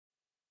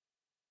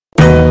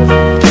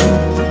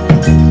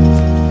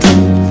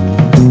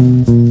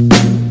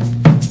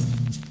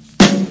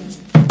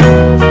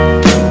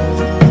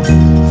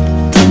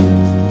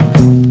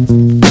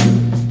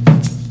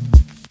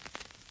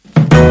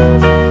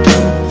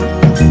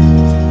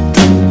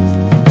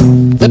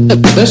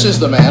This is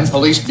the man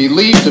police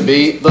believe to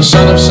be the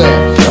son of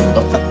Sam,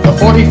 the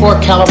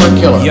 44 caliber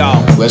killer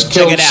who has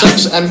killed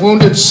 6 and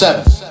wounded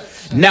 7.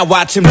 Now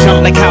watch him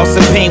jump like House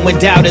of Pain when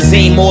doubters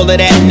aim all of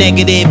that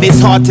negative.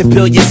 It's hard to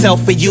build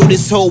yourself for you,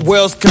 this whole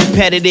world's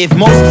competitive.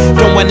 Most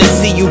don't wanna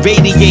see you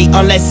radiate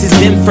unless it's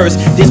them first.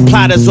 This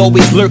plotter's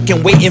always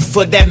lurking, waiting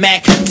for that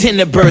Mac 10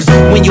 to burst.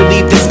 When you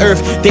leave this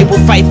earth, they will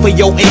fight for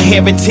your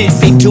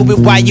inheritance. They do it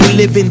while you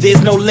living,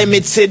 there's no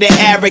limit to the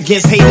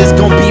arrogance. Haters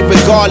gon' be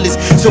regardless,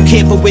 so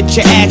careful with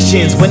your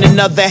actions. When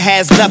another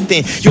has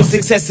nothing, your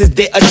success is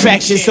their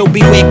attraction. So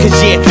beware,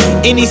 cause yeah,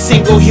 any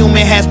single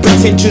human has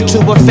potential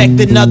to affect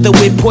another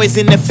with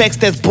poison effects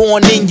that's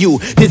born in you.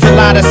 There's a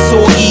lot of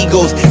sore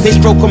egos, they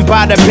stroke them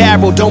by the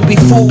barrel. Don't be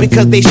fooled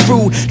because they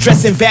screwed,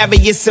 dressing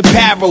various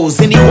apparels.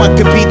 Anyone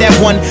could be that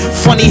one,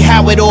 funny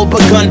how it all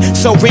begun.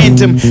 So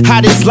random, how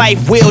this life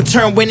will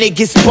turn when it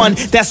gets spun.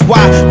 That's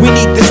why we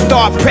need to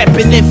start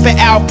prepping it for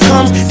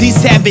outcomes.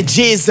 These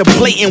savages are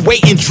blatant,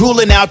 waiting,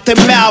 drooling out their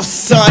mouths,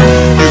 son.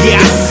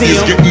 Yeah, I see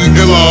them.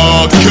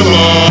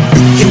 Killer.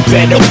 You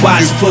better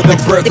watch for the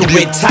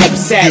Berkowitz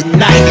types at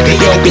night.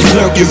 They always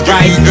lurking,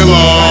 right?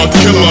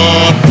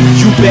 Killer.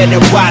 You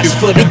better watch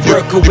for the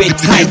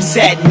Berkowitz types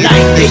at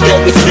night. They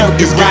always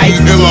lurking, right?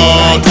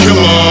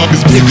 Killer.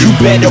 You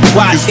better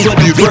watch for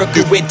the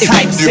Berkowitz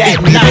types at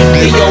night.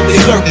 They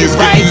always lurking,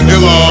 right?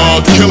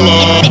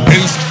 Killer.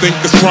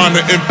 Instinct is trying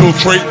to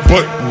infiltrate,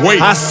 but wait.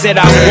 I said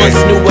I once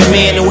knew a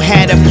man who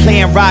had a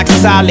plan rock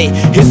solid.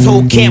 His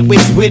whole camp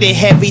was with it,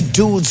 heavy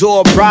dudes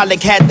all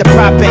brolic. Had the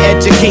proper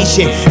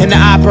education and the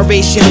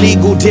operation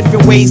legal.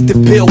 Different ways to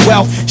build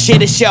wealth, share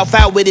the shelf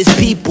out with his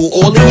people.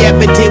 All he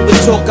ever did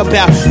was talk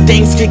about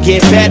things could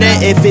get better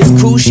if his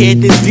crew shared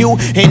this view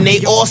and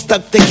they all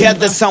stuck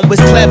together. Some was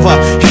clever,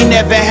 he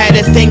never had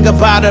a thing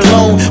about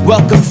alone.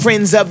 Welcome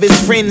friends of his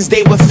friends,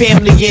 they were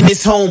family in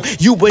his home.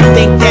 You would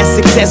think that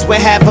success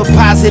would have a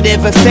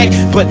positive effect,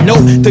 but no,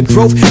 the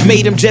growth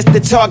made him just the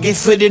target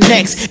for the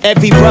next.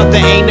 Every brother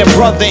ain't a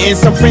brother, and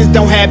some friends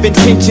don't have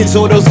intentions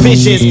or those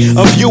visions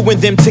of you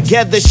and them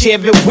together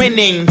sharing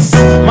winnings.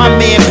 My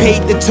man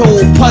paid the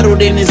toll,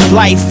 puddled in his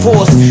life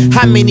force.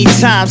 How many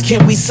times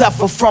can we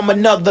suffer from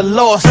another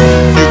loss?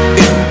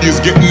 He's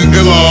getting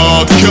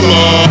iller,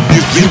 killer.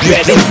 You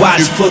better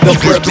watch for the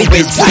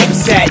Berkowitz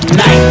types at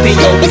night. They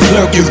always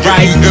lurking,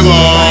 right?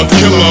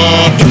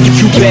 Killer.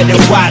 You better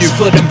watch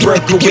for the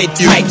Berkowitz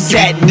types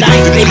at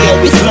night. They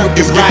always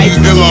lurking, right?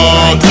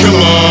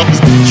 Killer.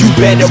 You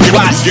better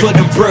watch for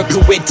the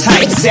Berkowitz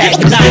types at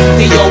night.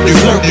 They always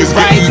lurking,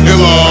 right?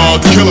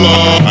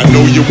 Killer. I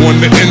know you want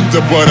to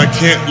enter, but I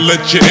can't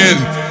let you in.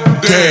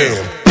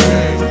 Damn.